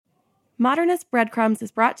Modernist Breadcrumbs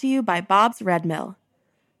is brought to you by Bob's Red Mill.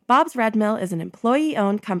 Bob's Red Mill is an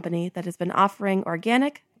employee-owned company that has been offering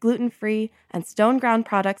organic, gluten-free, and stone-ground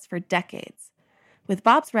products for decades. With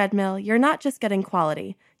Bob's Red Mill, you're not just getting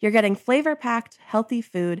quality, you're getting flavor-packed, healthy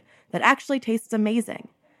food that actually tastes amazing.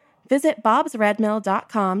 Visit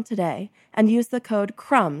bobsredmill.com today and use the code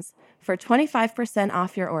CRUMBS for 25%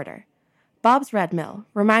 off your order. Bob's Red Mill,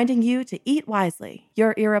 reminding you to eat wisely.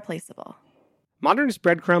 You're irreplaceable. Modernist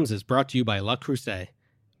Breadcrumbs is brought to you by Le Creuset,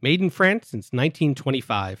 made in France since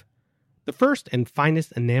 1925. The first and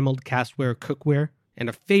finest enameled castware cookware and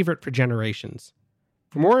a favorite for generations.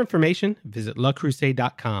 For more information, visit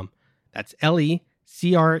lecreuset.com. That's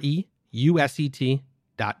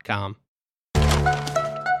LECREUSET.com.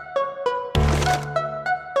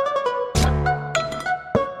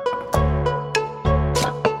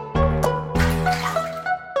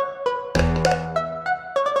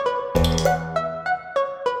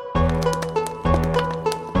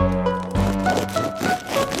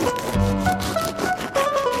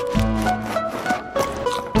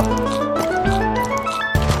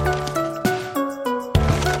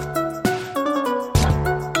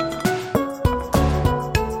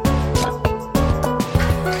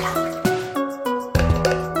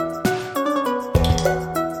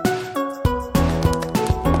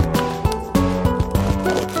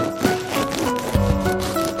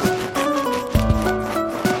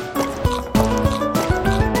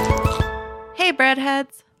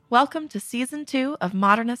 Breadheads, welcome to Season 2 of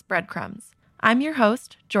Modernist Breadcrumbs. I'm your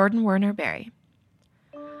host, Jordan Werner Berry.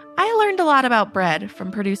 I learned a lot about bread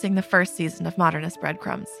from producing the first season of Modernist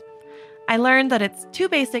Breadcrumbs. I learned that its two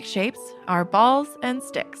basic shapes are balls and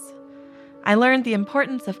sticks. I learned the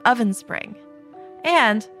importance of oven spring.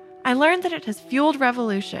 And I learned that it has fueled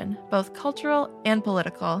revolution, both cultural and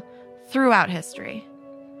political, throughout history.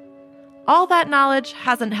 All that knowledge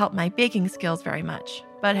hasn't helped my baking skills very much,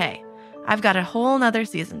 but hey, I've got a whole nother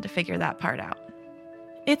season to figure that part out.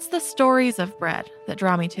 It's the stories of bread that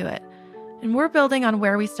draw me to it, and we're building on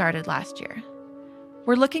where we started last year.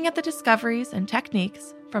 We're looking at the discoveries and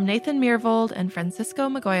techniques from Nathan Myhrvold and Francisco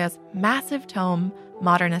Migoya's massive tome,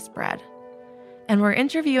 Modernist Bread. And we're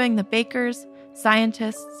interviewing the bakers,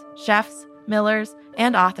 scientists, chefs, millers,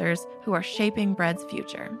 and authors who are shaping bread's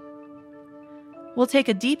future. We'll take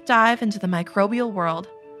a deep dive into the microbial world,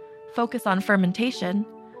 focus on fermentation,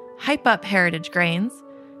 hype up heritage grains,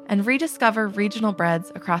 and rediscover regional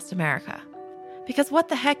breads across America. Because what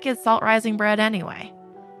the heck is salt-rising bread anyway?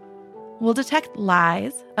 We'll detect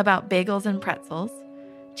lies about bagels and pretzels,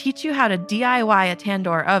 teach you how to DIY a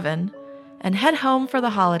tandoor oven, and head home for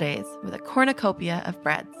the holidays with a cornucopia of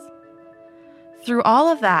breads. Through all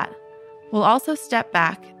of that, we'll also step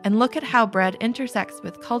back and look at how bread intersects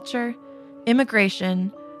with culture,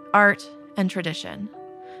 immigration, art, and tradition.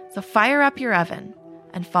 So fire up your oven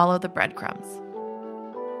and follow the breadcrumbs.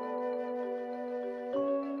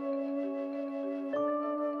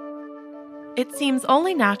 It seems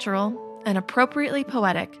only natural and appropriately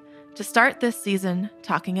poetic to start this season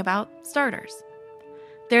talking about starters.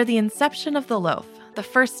 They're the inception of the loaf, the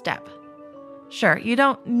first step. Sure, you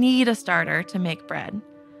don't need a starter to make bread.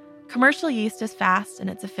 Commercial yeast is fast and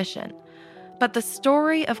it's efficient, but the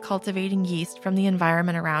story of cultivating yeast from the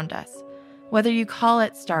environment around us, whether you call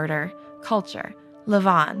it starter, culture,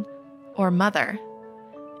 levain, or mother,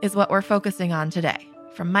 is what we're focusing on today,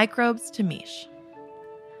 from microbes to miche.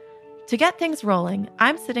 To get things rolling,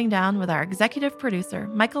 I'm sitting down with our executive producer,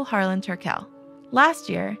 Michael Harlan Turkel. Last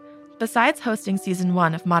year, besides hosting Season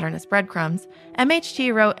 1 of Modernist Breadcrumbs,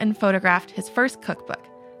 MHT wrote and photographed his first cookbook,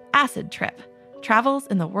 Acid Trip: Travels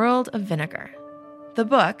in the World of Vinegar. The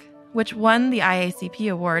book, which won the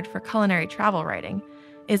IACP Award for Culinary Travel Writing,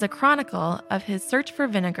 is a chronicle of his search for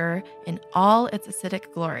vinegar in all its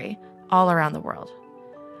acidic glory all around the world.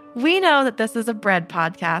 We know that this is a bread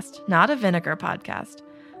podcast, not a vinegar podcast,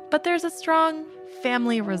 but there's a strong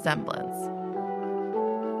family resemblance.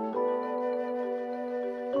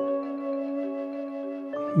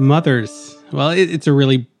 Mothers. Well, it's a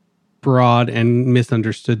really broad and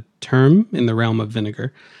misunderstood term in the realm of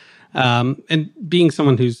vinegar. And being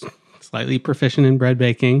someone who's slightly proficient in bread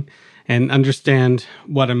baking and understand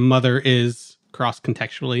what a mother is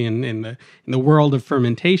cross-contextually in the world of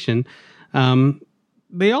fermentation,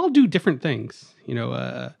 they all do different things. You know,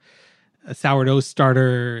 a sourdough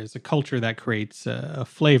starter is a culture that creates a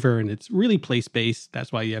flavor, and it's really place-based.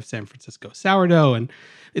 That's why you have San Francisco sourdough, and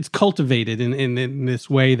it's cultivated in this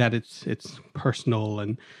way that it's personal,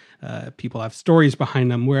 and people have stories behind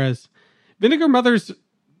them, whereas vinegar mothers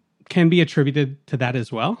can be attributed to that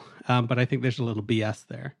as well, but I think there's a little BS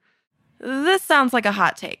there. This sounds like a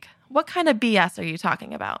hot take. What kind of BS are you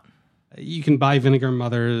talking about? You can buy Vinegar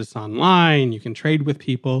Mothers online. You can trade with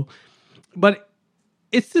people. But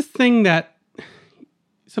it's this thing that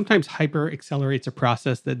sometimes hyper accelerates a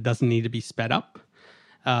process that doesn't need to be sped up.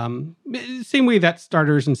 Same way that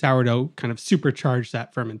starters and sourdough kind of supercharge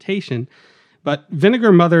that fermentation. But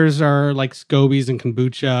Vinegar Mothers are like scobies and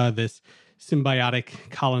kombucha, this symbiotic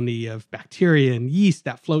colony of bacteria and yeast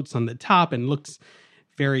that floats on the top and looks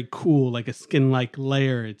very cool, like a skin-like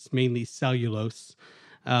layer. It's mainly cellulose.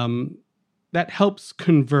 That helps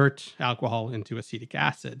convert alcohol into acetic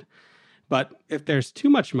acid. But if there's too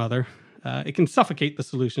much mother, it can suffocate the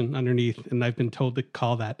solution underneath. And I've been told to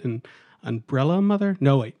call that an umbrella mother.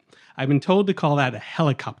 No, wait. I've been told to call that a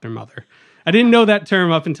helicopter mother. I didn't know that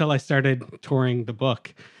term up until I started touring the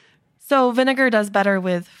book. So vinegar does better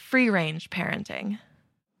with free-range parenting.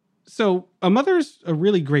 So a mother's a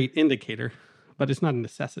really great indicator, but it's not a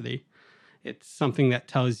necessity. It's something that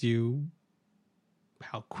tells you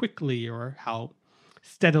how quickly or how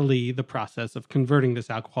steadily the process of converting this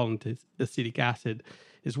alcohol into acetic acid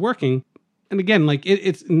is working. And again, like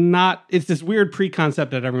it's this weird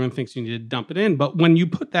pre-concept that everyone thinks you need to dump it in. But when you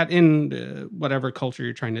put that in whatever culture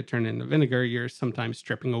you're trying to turn into vinegar, you're sometimes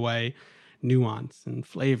stripping away nuance and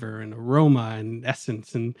flavor and aroma and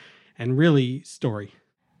essence and really story.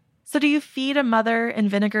 So do you feed a mother in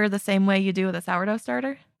vinegar the same way you do with a sourdough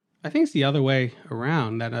starter? I think it's the other way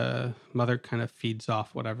around, that a mother kind of feeds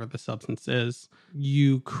off whatever the substance is.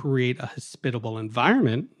 You create a hospitable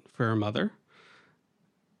environment for a mother.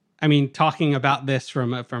 I mean, talking about this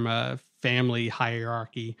from a family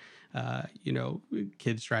hierarchy,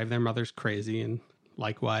 kids drive their mothers crazy and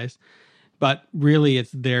likewise. But really,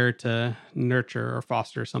 it's there to nurture or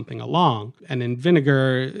foster something along. And in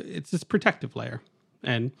vinegar, it's this protective layer.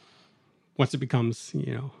 And once it becomes,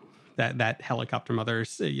 that helicopter mother,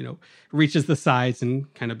 reaches the sides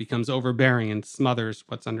and kind of becomes overbearing and smothers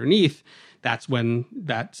what's underneath, that's when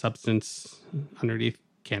that substance underneath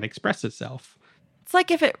can't express itself. It's like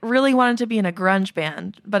if it really wanted to be in a grunge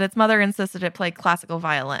band, but its mother insisted it play classical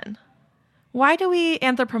violin. Why do we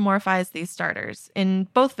anthropomorphize these starters in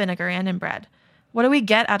both vinegar and in bread? What do we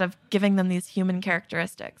get out of giving them these human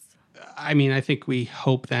characteristics? I mean, I think we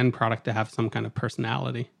hope the end product to have some kind of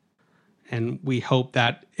personality. And we hope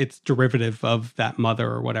that it's derivative of that mother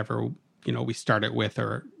or whatever, we start it with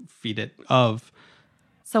or feed it of.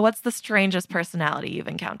 So what's the strangest personality you've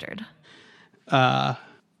encountered?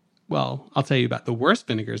 Well, I'll tell you about the worst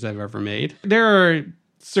vinegars I've ever made. There are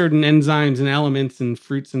certain enzymes and elements in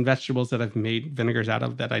fruits and vegetables that I've made vinegars out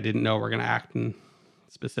of that I didn't know were going to act in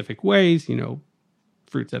specific ways.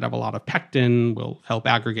 Fruits that have a lot of pectin will help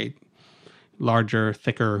aggregate larger,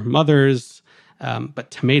 thicker mothers. But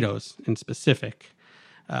tomatoes in specific,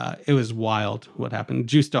 it was wild what happened.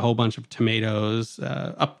 Juiced a whole bunch of tomatoes,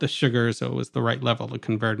 up the sugar so it was the right level to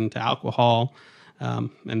convert into alcohol,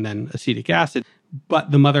 and then acetic acid.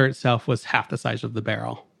 But the mother itself was half the size of the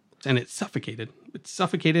barrel, and it suffocated. It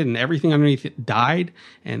suffocated, and everything underneath it died,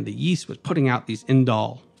 and the yeast was putting out these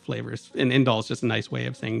indole flavors. And indole is just a nice way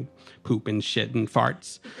of saying poop and shit and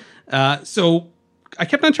farts. So I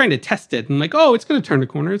kept on trying to test it. And like, it's going to turn the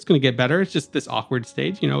corner. It's going to get better. It's just this awkward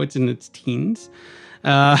stage. It's in its teens.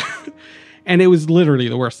 And it was literally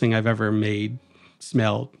the worst thing I've ever made,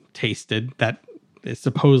 smelled, tasted that is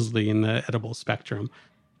supposedly in the edible spectrum.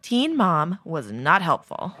 Teen Mom was not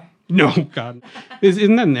helpful. No, God.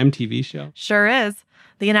 Isn't that an MTV show? Sure is.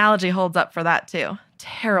 The analogy holds up for that, too.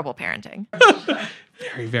 Terrible parenting.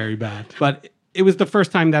 Very, very bad. But it was the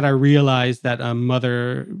first time that I realized that a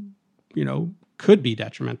mother, could be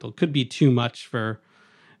detrimental, could be too much for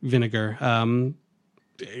vinegar.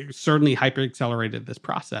 It certainly hyper-accelerated this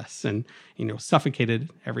process and, suffocated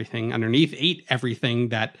everything underneath, ate everything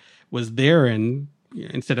that was there, and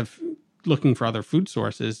instead of looking for other food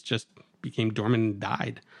sources, just became dormant and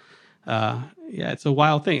died. It's a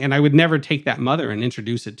wild thing. And I would never take that mother and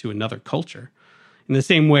introduce it to another culture. In the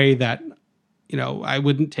same way that, I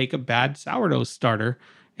wouldn't take a bad sourdough starter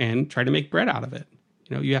and try to make bread out of it.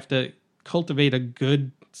 You have to cultivate a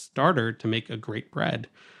good starter to make a great bread.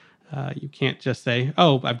 You can't just say,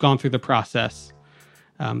 I've gone through the process.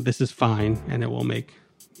 This is fine, and it will make,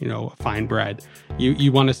 a fine bread.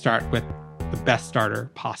 You want to start with the best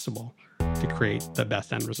starter possible to create the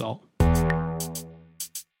best end result.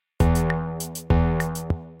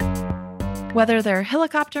 Whether they're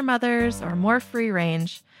helicopter mothers or more free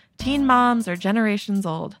range, teen moms or generations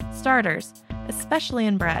old, starters, especially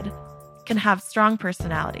in bread, can have strong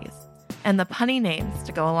personalities and the punny names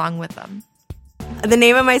to go along with them. The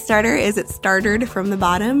name of my starter is It Startered from the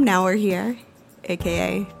Bottom, Now We're Here,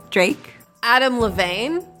 a.k.a. Drake. Adam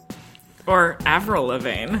Levine. Or Avril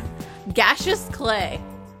Lavigne. Gaseous Clay.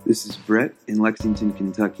 This is Brett in Lexington,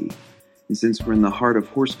 Kentucky. And since we're in the heart of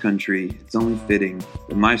horse country, it's only fitting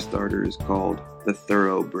that my starter is called the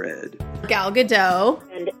Thoroughbred. Gal Gadot.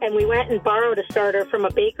 And we went and borrowed a starter from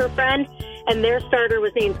a baker friend, and their starter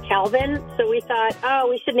was named Calvin. So we thought,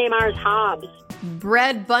 we should name ours Hobbs.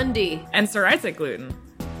 Bread Bundy. And Sir Isaac Luton.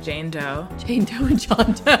 Jane Doe. Jane Doe and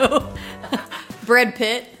John Doe. Brad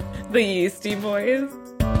Pitt. The Yeasty Boys.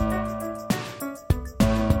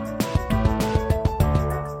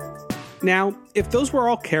 Now, if those were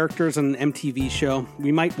all characters on an MTV show,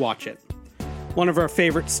 we might watch it. One of our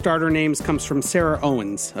favorite starter names comes from Sarah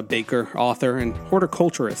Owens, a baker, author, and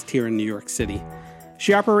horticulturist here in New York City.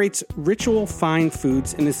 She operates Ritual Fine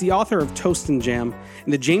Foods and is the author of Toast and Jam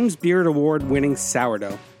and the James Beard Award-winning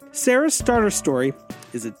Sourdough. Sarah's starter story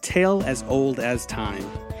is a tale as old as time.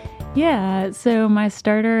 Yeah, so my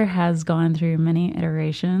starter has gone through many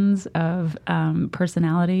iterations of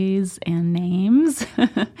personalities and names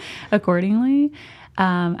accordingly.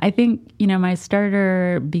 I think, my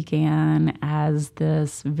starter began as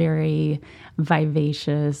this very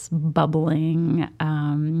vivacious, bubbling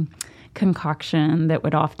concoction that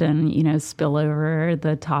would often, spill over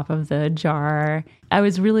the top of the jar. I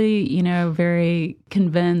was really, very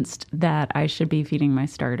convinced that I should be feeding my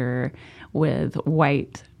starter with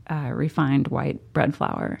refined white bread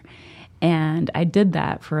flour. And I did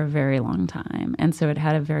that for a very long time. And so it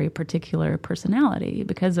had a very particular personality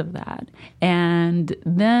because of that. And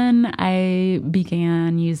then I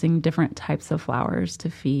began using different types of flours to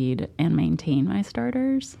feed and maintain my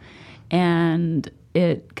starters. And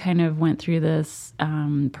it kind of went through this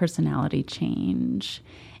personality change.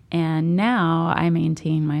 And now I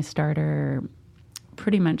maintain my starter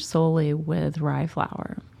pretty much solely with rye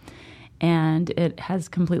flour. And it has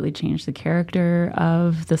completely changed the character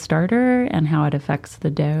of the starter and how it affects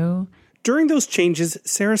the dough. During those changes,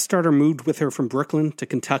 Sarah's starter moved with her from Brooklyn to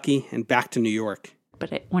Kentucky and back to New York.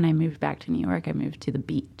 But when I moved back to New York, I moved to the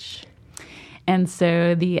beach. And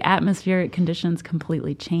so the atmospheric conditions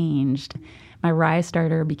completely changed. My rye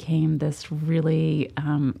starter became this really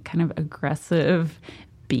kind of aggressive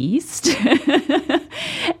beast.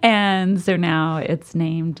 And so now it's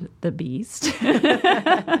named the Beast.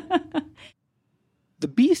 The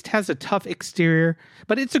Beast has a tough exterior,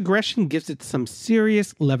 but its aggression gives it some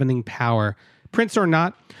serious leavening power. Prince or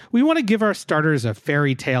not, we want to give our starters a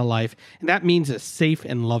fairy tale life, and that means a safe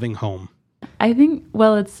and loving home. I think,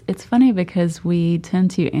 it's funny because we tend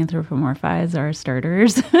to anthropomorphize our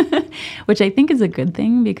starters, which I think is a good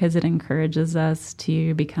thing because it encourages us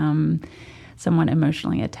to become somewhat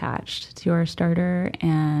emotionally attached to our starter.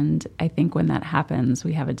 And I think when that happens,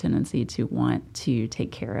 we have a tendency to want to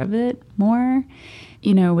take care of it more.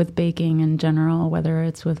 With baking in general, whether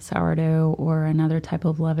it's with sourdough or another type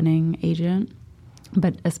of leavening agent,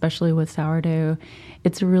 but especially with sourdough,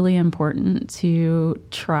 it's really important to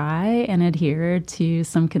try and adhere to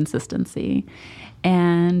some consistency.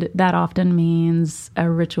 And that often means a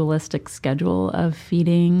ritualistic schedule of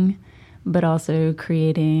feeding, but also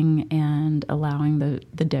creating and allowing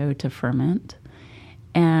the dough to ferment.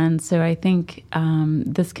 And so I think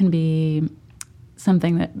this can be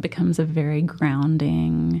something that becomes a very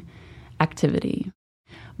grounding activity.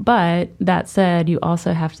 But that said, you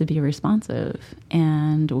also have to be responsive.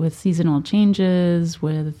 And with seasonal changes,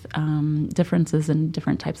 with differences in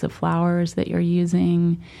different types of flours that you're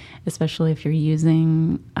using, especially if you're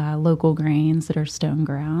using local grains that are stone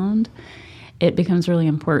ground, it becomes really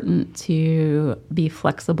important to be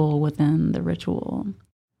flexible within the ritual.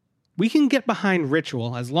 We can get behind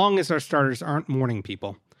ritual as long as our starters aren't morning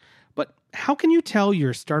people. But how can you tell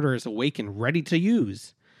your starter is awake and ready to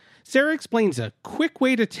use? Sarah explains a quick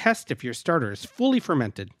way to test if your starter is fully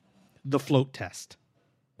fermented, the float test.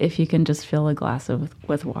 If you can just fill a glass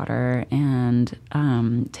with water and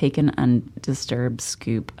take an undisturbed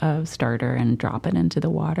scoop of starter and drop it into the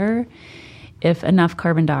water, if enough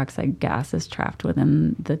carbon dioxide gas is trapped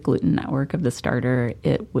within the gluten network of the starter,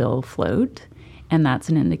 it will float. And that's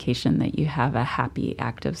an indication that you have a happy,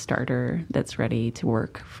 active starter that's ready to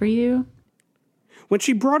work for you. When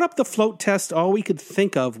she brought up the float test, all we could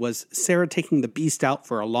think of was Sarah taking the Beast out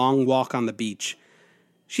for a long walk on the beach.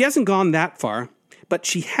 She hasn't gone that far, but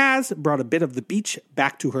she has brought a bit of the beach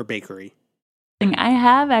back to her bakery. I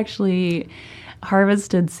have actually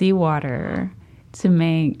harvested seawater to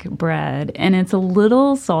make bread, and it's a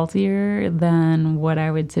little saltier than what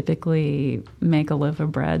I would typically make a loaf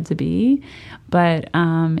of bread to be, but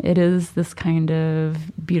it is this kind of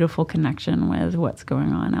beautiful connection with what's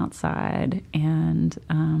going on outside and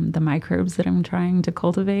the microbes that I'm trying to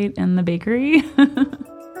cultivate in the bakery.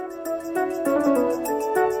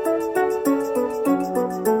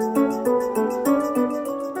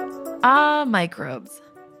 Ah, microbes.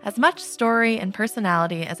 As much story and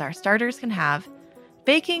personality as our starters can have,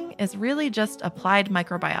 baking is really just applied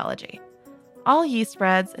microbiology. All yeast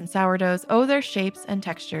breads and sourdoughs owe their shapes and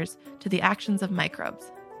textures to the actions of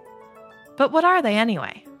microbes. But what are they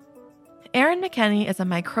anyway? Erin McKenney is a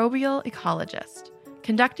microbial ecologist,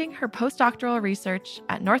 conducting her postdoctoral research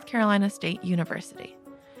at North Carolina State University.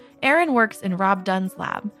 Erin works in Rob Dunn's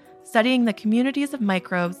lab, studying the communities of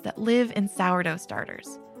microbes that live in sourdough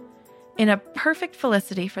starters. In a perfect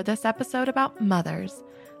felicity for this episode about mothers,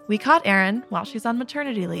 we caught Erin while she's on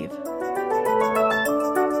maternity leave.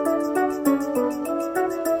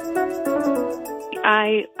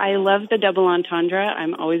 I love the double entendre.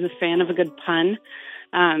 I'm always a fan of a good pun.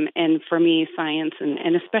 And for me, science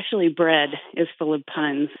and especially bread is full of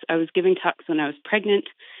puns. I was giving talks when I was pregnant.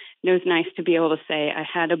 It was nice to be able to say I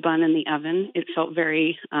had a bun in the oven. It felt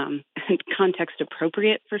very context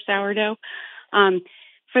appropriate for sourdough.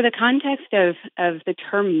 For the context of the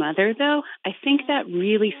term mother, though, I think that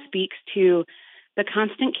really speaks to the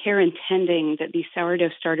constant care and tending that these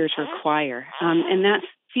sourdough starters require. And that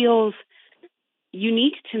feels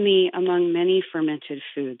unique to me among many fermented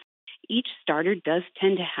foods. Each starter does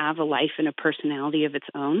tend to have a life and a personality of its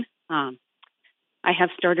own. I have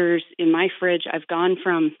starters in my fridge. I've gone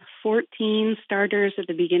from 14 starters at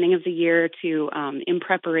the beginning of the year to, in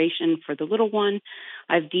preparation for the little one,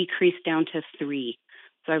 I've decreased down to 3.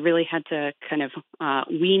 So I really had to kind of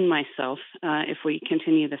wean myself if we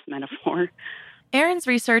continue this metaphor. Erin's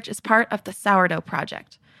research is part of the Sourdough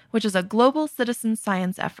Project, which is a global citizen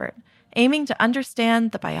science effort aiming to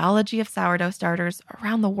understand the biology of sourdough starters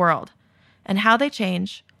around the world and how they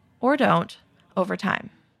change, or don't, over time.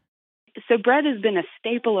 So bread has been a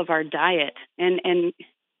staple of our diet and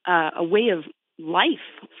a way of life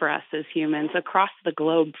for us as humans across the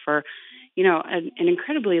globe for, an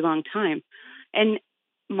incredibly long time. And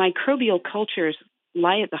microbial cultures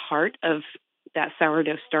lie at the heart of that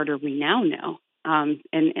sourdough starter we now know,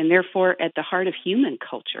 and therefore at the heart of human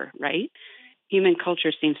culture, right? Human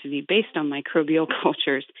culture seems to be based on microbial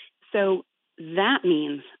cultures. So that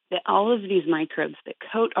means that all of these microbes that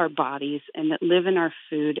coat our bodies and that live in our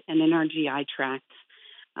food and in our GI tracts,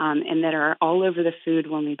 and that are all over the food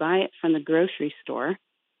when we buy it from the grocery store,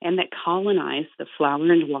 and that colonize the flour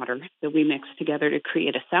and water that we mix together to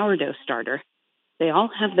create a sourdough starter, they all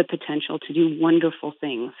have the potential to do wonderful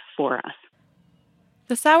things for us.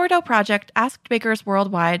 The Sourdough Project asked bakers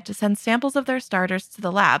worldwide to send samples of their starters to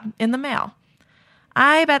the lab in the mail.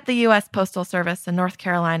 I bet the U.S. Postal Service in North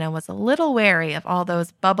Carolina was a little wary of all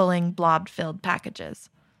those bubbling, blob-filled packages.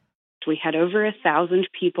 We had over 1,000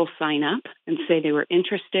 people sign up and say they were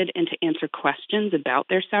interested and to answer questions about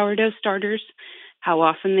their sourdough starters, how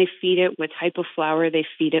often they feed it, what type of flour they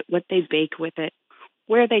feed it, what they bake with it,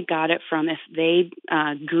 where they got it from, if they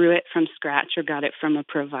grew it from scratch or got it from a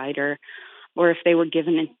provider, or if they were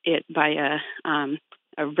given it by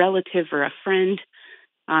a relative or a friend,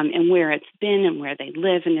 and where it's been and where they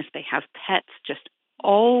live, and if they have pets, just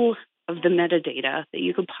all of the metadata that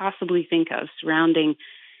you could possibly think of surrounding,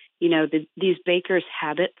 these bakers'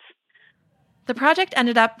 habits. The project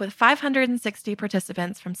ended up with 560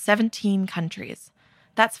 participants from 17 countries.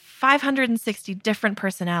 That's 560 different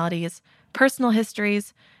personalities, personal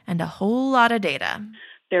histories, and a whole lot of data.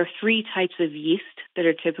 There are 3 types of yeast that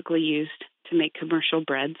are typically used to make commercial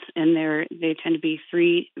breads, and they tend to be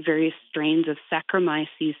 3 various strains of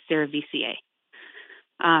Saccharomyces cerevisiae.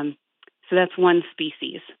 So that's one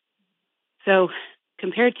species. So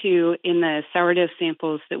compared to in the sourdough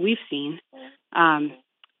samples that we've seen,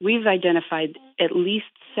 we've identified at least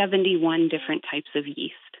 71 different types of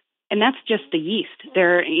yeast. And that's just the yeast.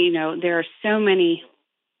 There are so many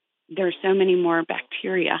more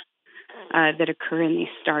bacteria that occur in these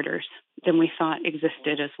starters than we thought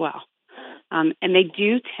existed as well. And they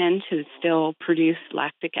do tend to still produce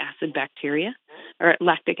lactic acid bacteria, or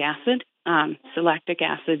lactic acid. So lactic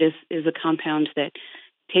acid is a compound that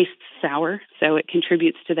tastes sour, so it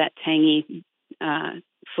contributes to that tangy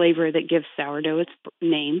flavor that gives sourdough its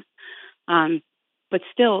name. But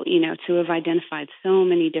still, to have identified so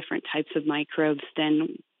many different types of microbes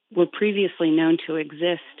than were previously known to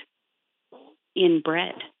exist in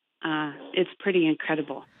bread, it's pretty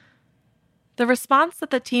incredible. The response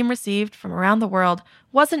that the team received from around the world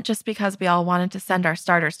wasn't just because we all wanted to send our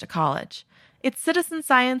starters to college. It's citizen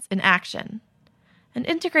science in action. And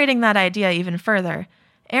integrating that idea even further,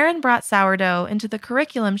 Erin brought sourdough into the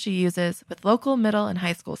curriculum she uses with local middle and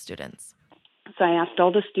high school students. So I asked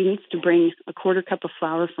all the students to bring a quarter cup of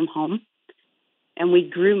flour from home, and we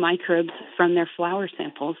grew microbes from their flour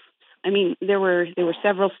samples. I mean, there were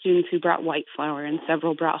several students who brought white flour, and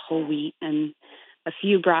several brought whole wheat, and A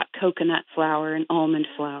few brought coconut flour and almond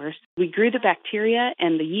flours. We grew the bacteria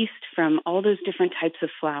and the yeast from all those different types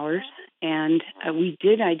of flours, and we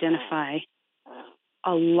did identify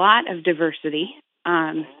a lot of diversity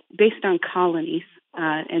based on colonies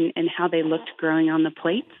and how they looked growing on the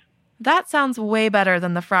plates. That sounds way better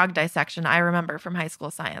than the frog dissection I remember from high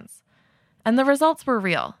school science. And the results were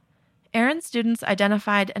real. Erin's students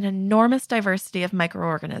identified an enormous diversity of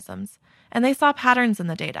microorganisms, and they saw patterns in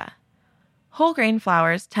the data. Whole grain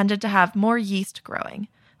flours tended to have more yeast growing,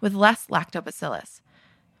 with less lactobacillus.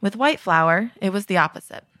 With white flour, it was the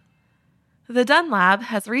opposite. The Dunn Lab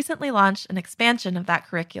has recently launched an expansion of that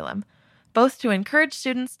curriculum, both to encourage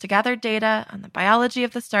students to gather data on the biology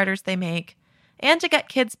of the starters they make, and to get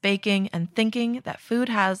kids baking and thinking that food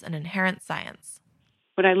has an inherent science.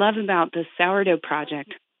 What I love about the sourdough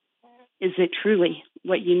project is that truly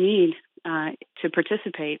what you need to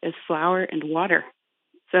participate is flour and water.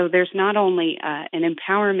 So there's not only an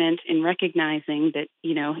empowerment in recognizing that,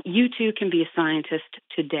 you too can be a scientist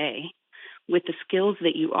today with the skills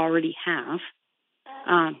that you already have,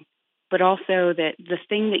 but also that the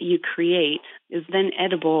thing that you create is then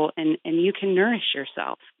edible and you can nourish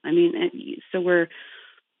yourself. I mean, so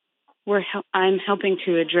I'm helping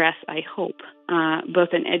to address, I hope, both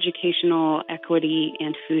an educational equity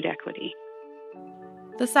and food equity.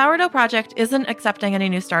 The Sourdough Project isn't accepting any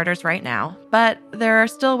new starters right now, but there are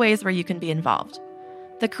still ways where you can be involved.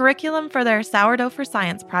 The curriculum for their Sourdough for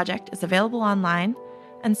Science project is available online,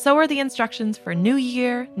 and so are the instructions for New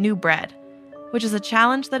Year, New Bread, which is a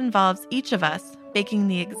challenge that involves each of us baking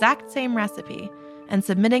the exact same recipe and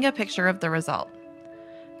submitting a picture of the result.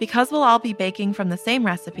 Because we'll all be baking from the same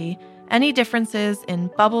recipe, any differences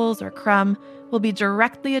in bubbles or crumb will be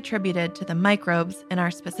directly attributed to the microbes in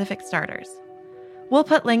our specific starters. We'll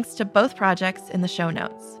put links to both projects in the show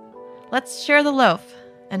notes. Let's share the loaf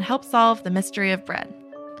and help solve the mystery of bread.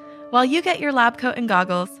 While you get your lab coat and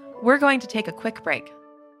goggles, we're going to take a quick break.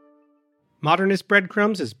 Modernist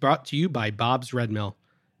Breadcrumbs is brought to you by Bob's Red Mill.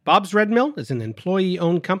 Bob's Red Mill is an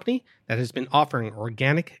employee-owned company that has been offering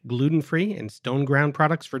organic, gluten-free, and stone-ground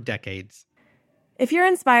products for decades. If you're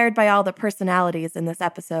inspired by all the personalities in this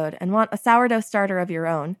episode and want a sourdough starter of your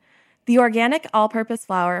own, the organic all-purpose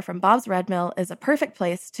flour from Bob's Red Mill is a perfect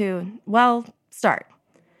place to, start.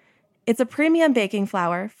 It's a premium baking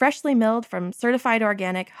flour, freshly milled from certified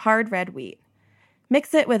organic hard red wheat.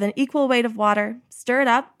 Mix it with an equal weight of water, stir it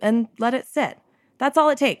up, and let it sit. That's all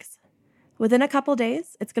it takes. Within a couple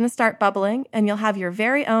days, it's going to start bubbling, and you'll have your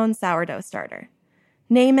very own sourdough starter.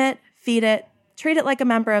 Name it, feed it, treat it like a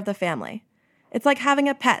member of the family. It's like having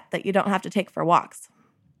a pet that you don't have to take for walks.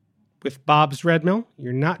 With Bob's Red Mill,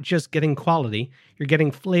 you're not just getting quality, you're getting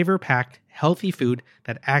flavor-packed, healthy food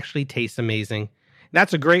that actually tastes amazing.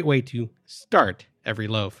 That's a great way to start every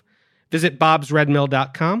loaf. Visit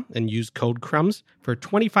bobsredmill.com and use code CRUMBS for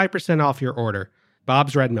 25% off your order.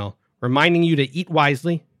 Bob's Red Mill, reminding you to eat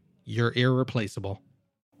wisely. You're irreplaceable.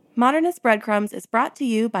 Modernist Breadcrumbs is brought to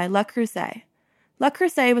you by Le Creuset. Le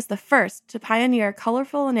Creuset was the first to pioneer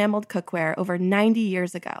colorful enameled cookware over 90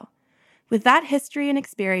 years ago. With that history and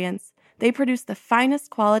experience, they produce the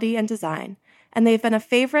finest quality and design, and they've been a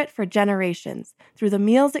favorite for generations through the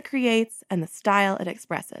meals it creates and the style it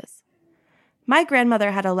expresses. My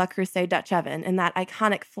grandmother had a Le Creuset Dutch oven in that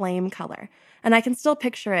iconic flame color, and I can still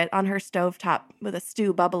picture it on her stovetop with a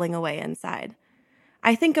stew bubbling away inside.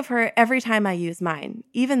 I think of her every time I use mine,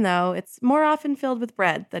 even though it's more often filled with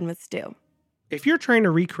bread than with stew. If you're trying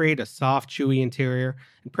to recreate a soft, chewy interior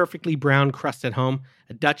and perfectly brown crust at home,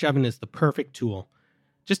 a Dutch oven is the perfect tool.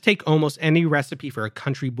 Just take almost any recipe for a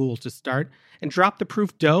country boule to start and drop the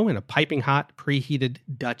proof dough in a piping hot, preheated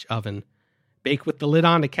Dutch oven. Bake with the lid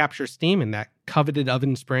on to capture steam in that coveted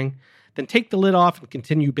oven spring, then take the lid off and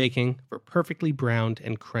continue baking for perfectly browned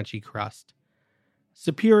and crunchy crust.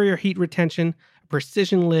 Superior heat retention, a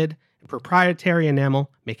precision lid, and proprietary enamel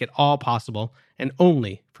make it all possible, and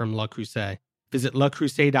only from Le Creuset. Visit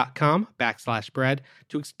lecreuset.com/bread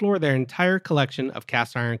to explore their entire collection of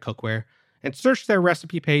cast iron cookware and search their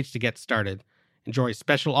recipe page to get started. Enjoy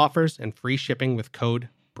special offers and free shipping with code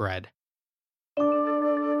BREAD.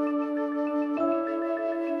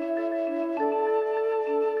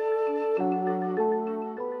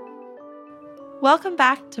 Welcome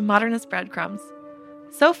back to Modernist Breadcrumbs.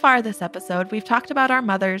 So far this episode, we've talked about our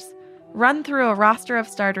mothers, run through a roster of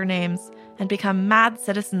starter names, and become mad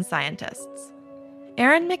citizen scientists.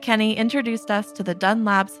 Erin McKenney introduced us to the Dunn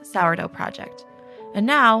Labs Sourdough Project, and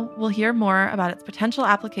now we'll hear more about its potential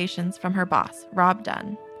applications from her boss, Rob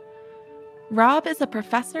Dunn. Rob is a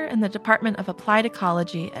professor in the Department of Applied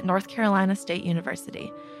Ecology at North Carolina State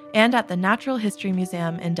University and at the Natural History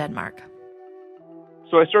Museum in Denmark.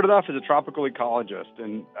 So I started off as a tropical ecologist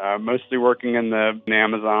and mostly working in the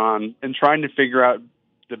Amazon and trying to figure out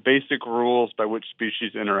the basic rules by which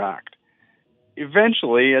species interact.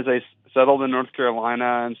 Eventually, as I settled in North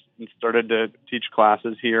Carolina and started to teach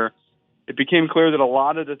classes here, it became clear that a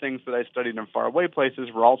lot of the things that I studied in faraway places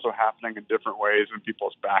were also happening in different ways in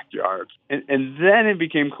people's backyards. And then it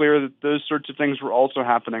became clear that those sorts of things were also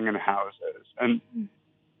happening in houses.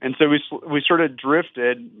 And so we sort of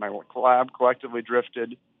drifted, my lab collectively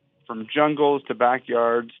drifted from jungles to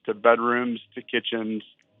backyards to bedrooms to kitchens.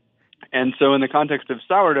 And so in the context of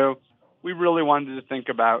sourdough, we really wanted to think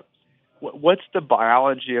about what's the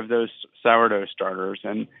biology of those sourdough starters,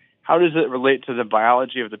 and how does it relate to the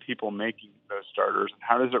biology of the people making those starters, and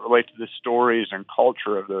how does it relate to the stories and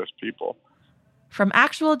culture of those people? From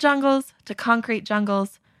actual jungles to concrete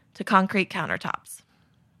countertops.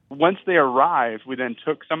 Once they arrived, we then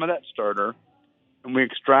took some of that starter and we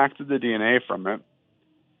extracted the DNA from it.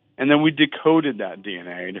 And then we decoded that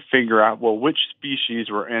DNA to figure out, well, which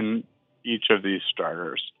species were in each of these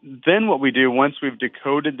starters. Then what we do once we've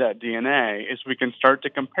decoded that DNA is we can start to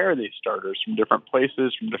compare these starters from different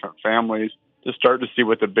places, from different families, to start to see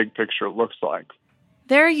what the big picture looks like.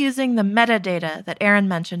 They're using the metadata that Aaron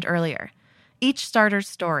mentioned earlier, each starter's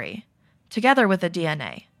story, together with the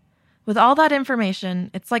DNA. With all that information,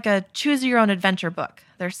 it's like a choose-your-own-adventure book.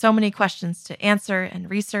 There's so many questions to answer and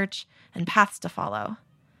research and paths to follow.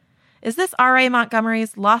 Is this R.A.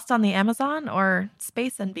 Montgomery's Lost on the Amazon or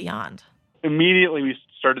Space and Beyond? Immediately, we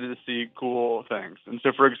started to see cool things. And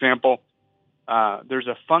so, for example, there's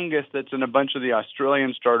a fungus that's in a bunch of the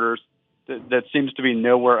Australian starters that seems to be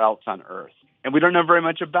nowhere else on Earth. And we don't know very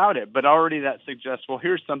much about it, but already that suggests, well,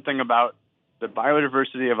 here's something about the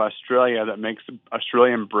biodiversity of Australia that makes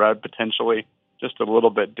Australian bread potentially just a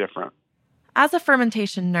little bit different. As a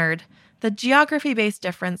fermentation nerd, the geography-based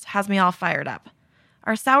difference has me all fired up.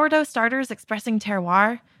 Are sourdough starters expressing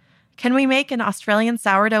terroir? Can we make an Australian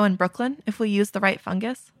sourdough in Brooklyn if we use the right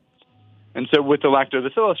fungus? And so with the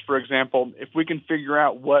Lactobacillus, for example, if we can figure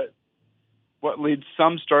out what leads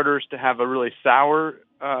some starters to have a really sour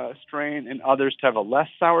strain and others to have a less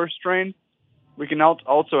sour strain, we can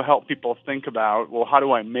also help people think about, well, how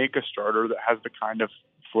do I make a starter that has the kind of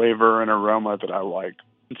flavor and aroma that I like?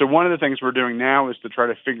 And so one of the things we're doing now is to try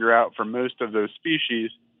to figure out for most of those species,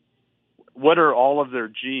 what are all of their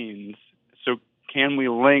genes? So can we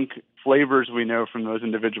link flavors we know from those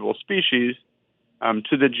individual species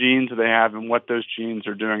to the genes they have and what those genes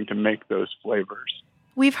are doing to make those flavors?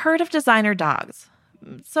 We've heard of designer dogs.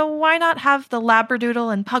 So why not have the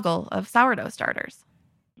Labradoodle and Puggle of sourdough starters?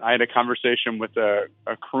 I had a conversation with a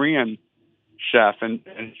Korean chef, and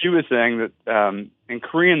she was saying that in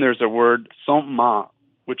Korean there's a word somma,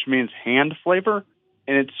 which means hand flavor,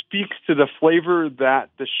 and it speaks to the flavor that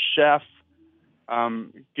the chef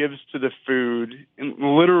gives to the food, and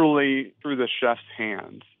literally through the chef's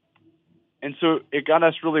hands. And so it got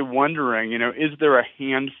us really wondering, is there a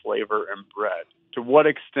hand flavor in bread? To what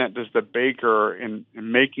extent does the baker in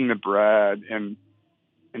making the bread and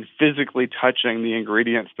physically touching the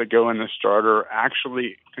ingredients that go in the starter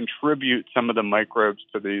actually contribute some of the microbes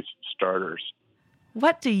to these starters?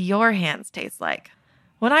 What do your hands taste like?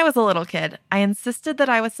 When I was a little kid, I insisted that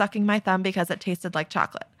I was sucking my thumb because it tasted like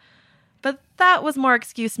chocolate. But that was more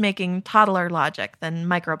excuse-making toddler logic than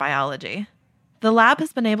microbiology. The lab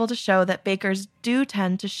has been able to show that bakers do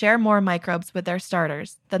tend to share more microbes with their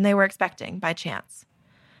starters than they were expecting by chance.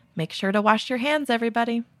 Make sure to wash your hands,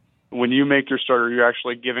 everybody. When you make your starter, you're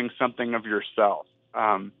actually giving something of yourself.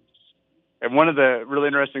 And one of the really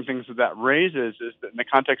interesting things that raises is that in the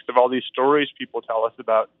context of all these stories people tell us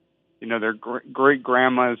about, their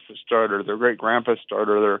great-grandma's starter, their great-grandpa's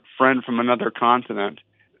starter, their friend from another continent,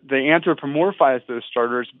 they anthropomorphize those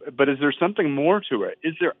starters, but is there something more to it?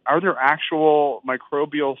 Are there actual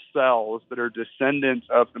microbial cells that are descendants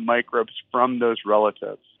of the microbes from those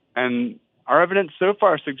relatives? And our evidence so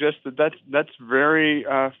far suggests that that's very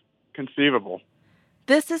conceivable.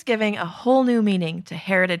 This is giving a whole new meaning to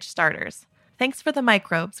heritage starters. Thanks for the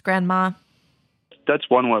microbes, Grandma. That's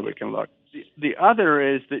one way we can look. The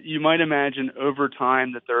other is that you might imagine over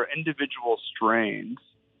time that there are individual strains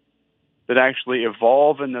that actually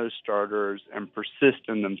evolve in those starters and persist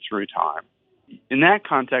in them through time. In that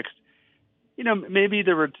context, maybe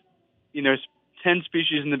there were, 10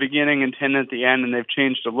 species in the beginning and 10 at the end, and they've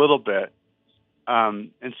changed a little bit.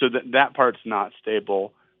 And so that part's not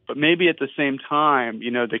stable. But maybe at the same time,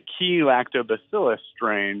 the key Lactobacillus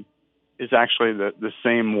strain is actually the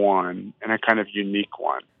same one and a kind of unique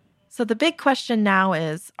one. So the big question now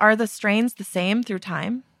is, are the strains the same through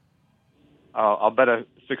time? I'll bet a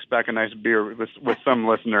six-pack of nice beer with some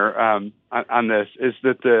listener on this, is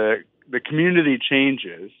that the community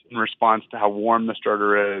changes in response to how warm the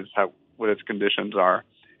starter is, what its conditions are.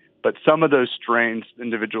 But some of those strains,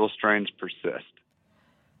 individual strains, persist.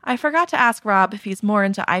 I forgot to ask Rob if he's more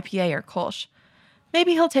into IPA or Kolsch.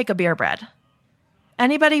 Maybe he'll take a beer bread.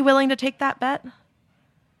 Anybody willing to take that bet?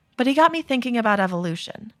 But he got me thinking about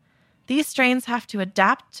evolution. These strains have to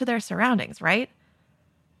adapt to their surroundings, right?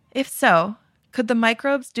 If so, could the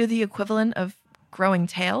microbes do the equivalent of growing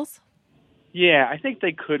tails? Yeah, I think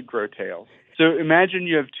they could grow tails. So imagine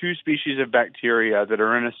you have two species of bacteria that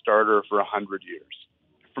are in a starter for 100 years.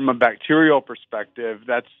 From a bacterial perspective,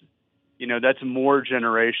 that's more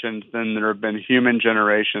generations than there have been human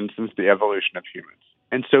generations since the evolution of humans.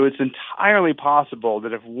 And so it's entirely possible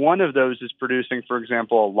that if one of those is producing, for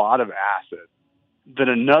example, a lot of acid, that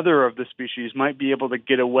another of the species might be able to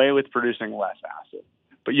get away with producing less acid.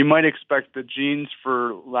 But you might expect the genes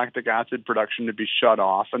for lactic acid production to be shut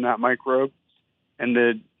off in that microbe and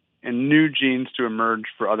new genes to emerge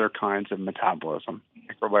for other kinds of metabolism.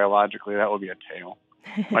 Microbiologically, that would be a tail.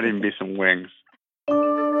 Might even be some wings.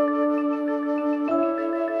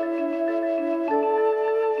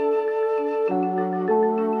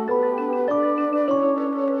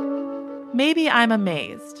 Maybe I'm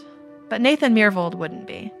amazed, but Nathan Myhrvold wouldn't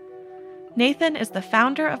be. Nathan is the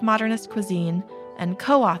founder of Modernist Cuisine and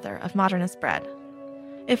co-author of Modernist Bread.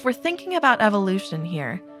 If we're thinking about evolution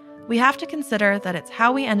here, we have to consider that it's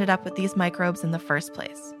how we ended up with these microbes in the first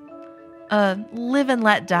place. A live and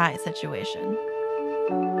let die situation.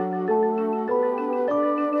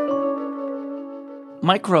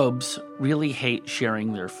 Microbes really hate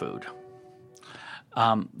sharing their food.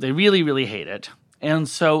 They really, really hate it. And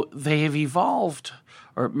so they have evolved,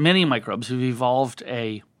 or many microbes have evolved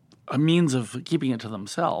a means of keeping it to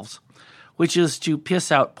themselves, which is to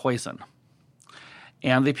piss out poison.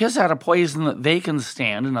 And they piss out a poison that they can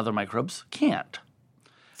stand and other microbes can't.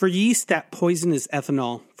 For yeast, that poison is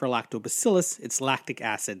ethanol. For lactobacillus, it's lactic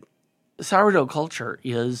acid. Sourdough culture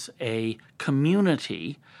is a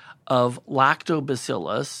community of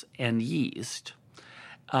lactobacillus and yeast.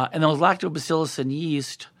 And those lactobacillus and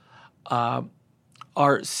yeast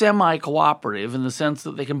are semi-cooperative in the sense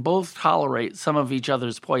that they can both tolerate some of each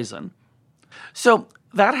other's poison. So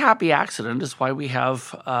that happy accident is why we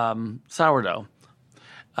have sourdough.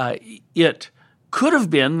 It could have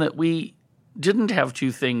been that we didn't have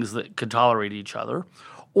two things that could tolerate each other,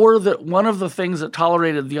 or that one of the things that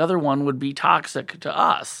tolerated the other one would be toxic to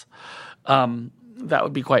us. That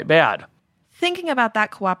would be quite bad. Thinking about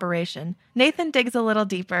that cooperation, Nathan digs a little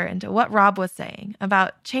deeper into what Rob was saying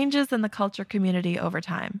about changes in the culture community over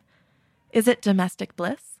time. Is it domestic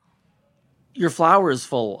bliss? Your flour is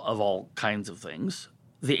full of all kinds of things.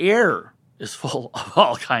 The air is full of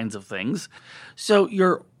all kinds of things. So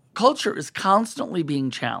your culture is constantly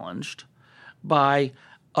being challenged by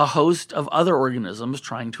a host of other organisms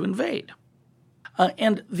trying to invade.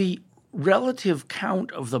 And the relative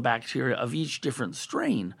count of the bacteria of each different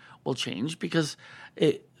strain will change because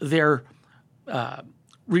their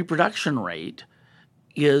reproduction rate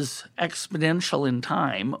is exponential in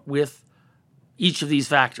time with each of these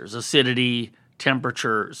factors, acidity,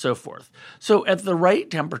 temperature, so forth. So at the right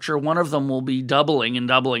temperature, one of them will be doubling and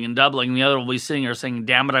doubling and doubling, and the other will be sitting there saying,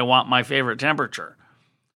 damn it, I want my favorite temperature.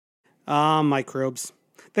 Microbes.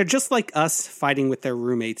 They're just like us fighting with their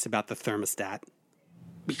roommates about the thermostat.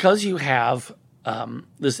 Because you have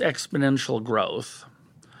this exponential growth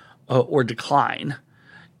or decline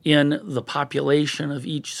in the population of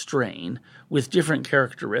each strain with different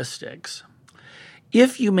characteristics,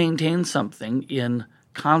 if you maintain something in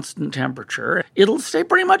constant temperature, it'll stay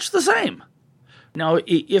pretty much the same. Now,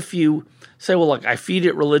 if you say, well, look, I feed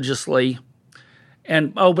it religiously,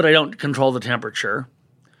 and, but I don't control the temperature,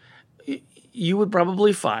 you would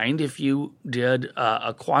probably find if you did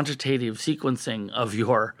a quantitative sequencing of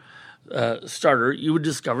your starter, you would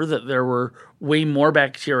discover that there were way more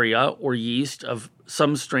bacteria or yeast of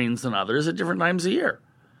some strains than others at different times of year.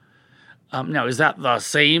 Now, is that the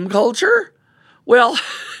same culture? Well,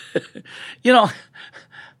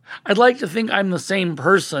 I'd like to think I'm the same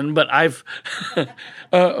person, but I've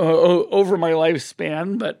over my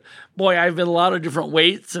lifespan, but boy, I've been a lot of different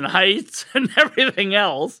weights and heights and everything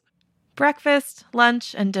else. Breakfast,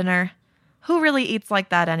 lunch, and dinner. Who really eats like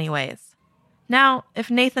that anyways? Now,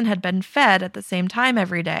 if Nathan had been fed at the same time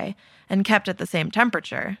every day and kept at the same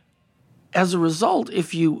temperature. As a result,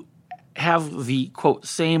 if you have the, quote,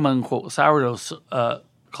 same, unquote, sourdough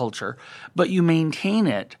culture, but you maintain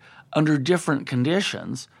it under different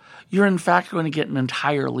conditions, you're in fact going to get an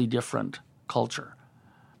entirely different culture.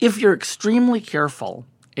 If you're extremely careful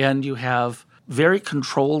and you have very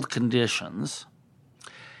controlled conditions,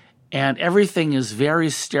 and everything is very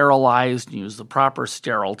sterilized, and you use the proper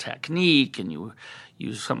sterile technique, and you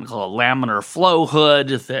use something called a laminar flow hood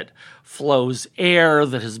that flows air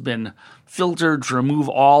that has been filtered to remove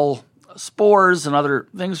all spores and other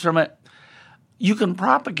things from it, you can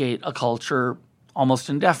propagate a culture almost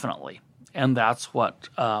indefinitely. And that's what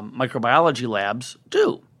microbiology labs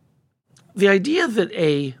do. The idea that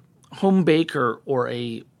a home baker or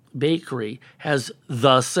a bakery has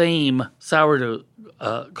the same sourdough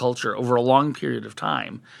culture over a long period of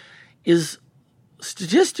time is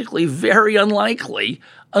statistically very unlikely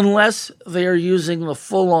unless they are using the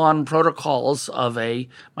full-on protocols of a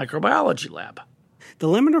microbiology lab. The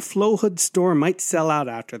laminar flow hood store might sell out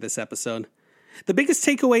after this episode. The biggest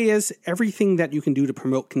takeaway is everything that you can do to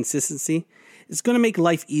promote consistency is going to make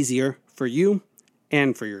life easier for you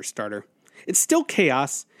and for your starter. It's still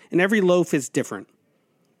chaos, and every loaf is different,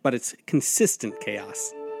 but it's consistent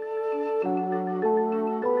chaos.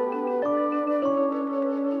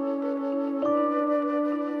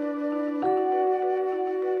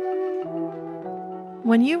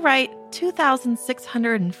 When you write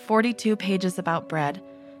 2,642 pages about bread,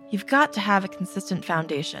 you've got to have a consistent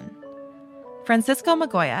foundation. Francisco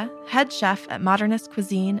Migoya, head chef at Modernist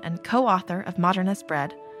Cuisine and co-author of Modernist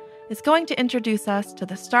Bread, is going to introduce us to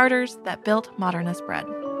the starters that built Modernist Bread.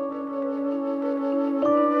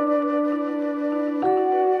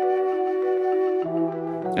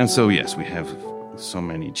 And so, yes, we have so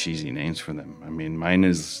many cheesy names for them. I mean, mine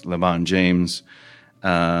is Levon James.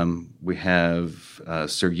 We have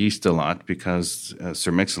Sir Yeast a lot because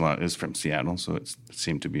Sir Mix-a-Lot is from Seattle, so it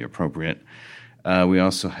seemed to be appropriate. We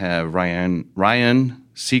also have Ryan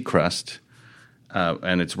Seacrust,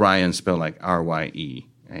 and it's Ryan spelled like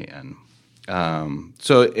R-Y-E-A-N.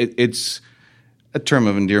 So it's a term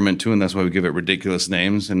of endearment, too, and that's why we give it ridiculous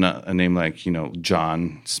names and not a name like,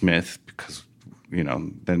 John Smith, because,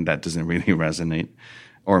 then that doesn't really resonate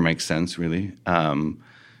or make sense, really.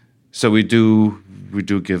 So we do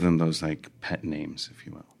give them those like pet names, if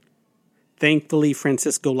you will. Thankfully,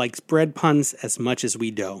 Francisco likes bread puns as much as we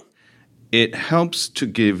do. It helps to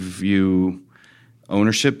give you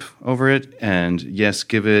ownership over it, and yes,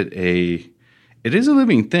 give it it is a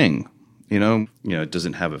living thing. It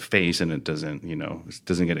doesn't have a face, and it doesn't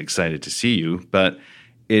get excited to see you, but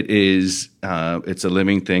it is it's a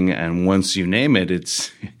living thing, and once you name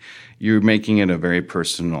it, you're making it a very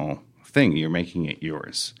personal thing. You're making it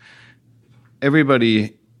yours.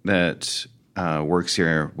 Everybody that works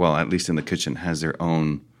here, well, at least in the kitchen, has their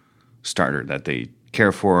own starter that they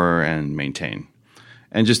care for and maintain.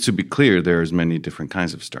 And just to be clear, there's many different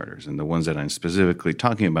kinds of starters. And the ones that I'm specifically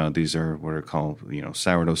talking about, these are what are called,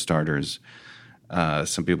 sourdough starters.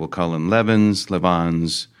 Some people call them Levons,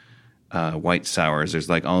 white sours. There's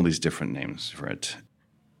like all these different names for it.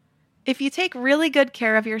 If you take really good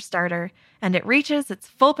care of your starter and it reaches its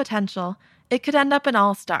full potential, it could end up an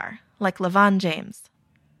all-star, like Levon James.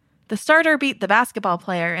 The starter beat the basketball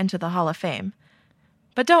player into the Hall of Fame.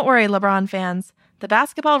 But don't worry, LeBron fans. The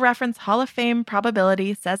Basketball Reference Hall of Fame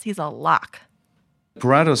probability says he's a lock.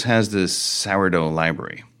 Puratos has this sourdough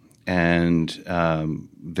library, and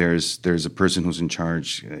there's a person who's in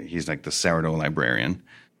charge. He's like the sourdough librarian.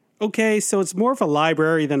 Okay, so it's more of a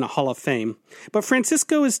library than a Hall of Fame, but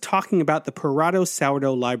Francisco is talking about the Purato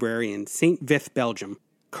Sourdough Library in St. Vith, Belgium.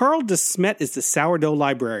 Carl de Smet is the sourdough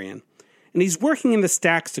librarian, and he's working in the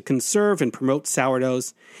stacks to conserve and promote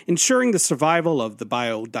sourdoughs, ensuring the survival of the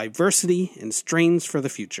biodiversity and strains for the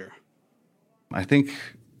future. I think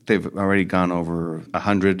they've already gone over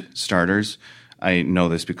 100 starters. I know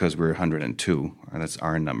this because we're 102, or that's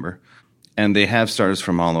our number. And they have starters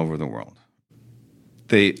from all over the world.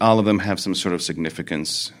 All of them have some sort of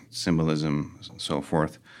significance, symbolism, and so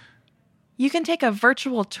forth. You can take a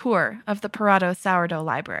virtual tour of the Purato Sourdough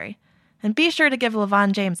Library, and be sure to give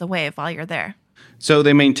Levon James a wave while you're there. So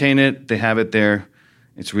they maintain it. They have it there.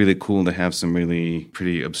 It's really cool. They have some really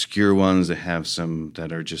pretty obscure ones. They have some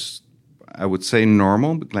that are just, I would say,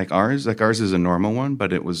 normal, like ours. Like ours is a normal one,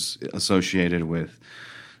 but it was associated with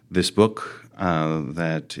this book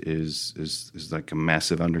that is like a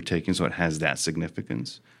massive undertaking, so it has that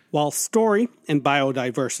significance. While story and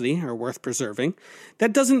biodiversity are worth preserving,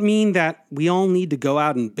 that doesn't mean that we all need to go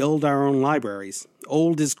out and build our own libraries.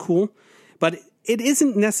 Old is cool, but it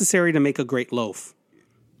isn't necessary to make a great loaf.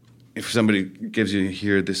 If somebody gives you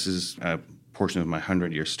here, this is a portion of my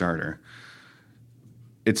 100-year starter,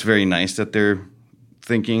 it's very nice that they're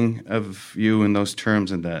thinking of you in those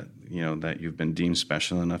terms and that, that you've been deemed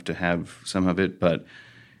special enough to have some of it, but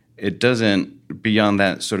it doesn't, beyond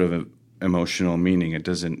that sort of emotional meaning, it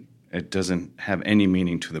doesn't have any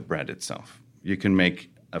meaning to the bread itself. You can make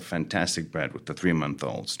a fantastic bread with the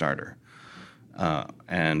 3-month-old starter.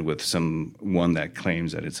 And with one that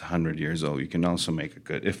claims that it's 100 years old, you can also make a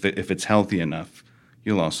good, if it's healthy enough,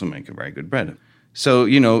 you'll also make a very good bread. So,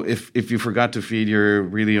 if you forgot to feed your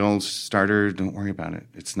really old starter, don't worry about it.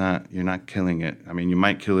 You're not killing it. I mean, you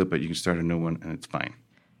might kill it, but you can start a new one and it's fine.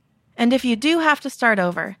 And if you do have to start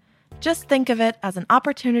over, just think of it as an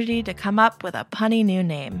opportunity to come up with a punny new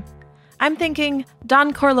name. I'm thinking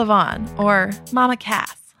Don Corleone or Mama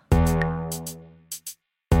Cass.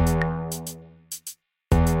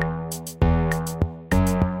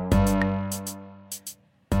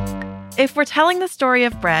 If we're telling the story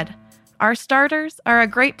of bread, our starters are a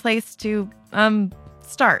great place to,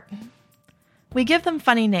 start. We give them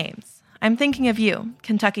funny names. I'm thinking of you,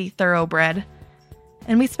 Kentucky Thoroughbred.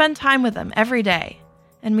 And we spend time with them every day,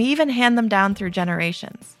 and we even hand them down through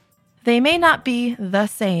generations. They may not be the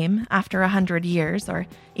same after 100 years or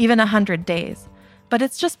even 100 days, but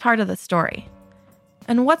it's just part of the story.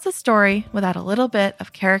 And what's a story without a little bit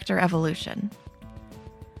of character evolution?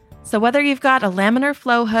 So whether you've got a laminar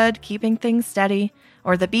flow hood keeping things steady,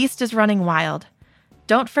 or the beast is running wild,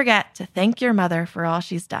 don't forget to thank your mother for all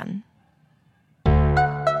she's done.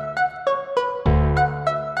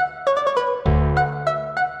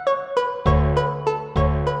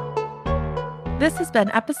 This has been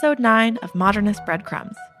episode 9 of Modernist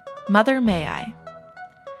Breadcrumbs, Mother May I.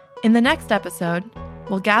 In the next episode,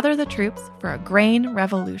 we'll gather the troops for a grain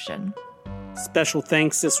revolution. Special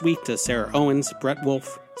thanks this week to Sarah Owens, Brett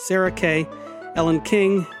Wolf, Sarah Kay, Ellen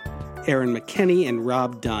King, Aaron McKinney, and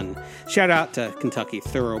Rob Dunn. Shout out to Kentucky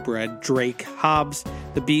Thoroughbred, Drake Hobbs,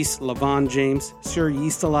 The Beast, Levon James, Sir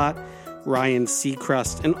Yeastalot, Ryan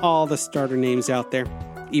Seacrust, and all the starter names out there.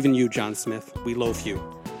 Even you, John Smith. We loaf you.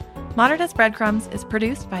 Modernist Breadcrumbs is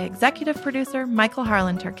produced by executive producer Michael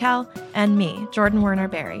Harlan Turkel and me, Jordan Werner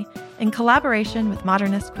Berry, in collaboration with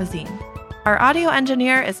Modernist Cuisine. Our audio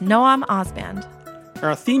engineer is Noam Osband.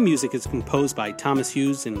 Our theme music is composed by Thomas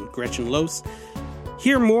Hughes and Gretchen Lose.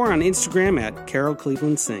 Hear more on Instagram at Carol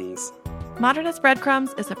Cleveland Sings. Modernist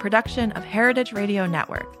Breadcrumbs is a production of Heritage Radio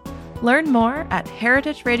Network. Learn more at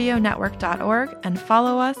heritageradionetwork.org and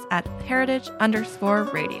follow us at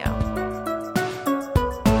heritage_radio.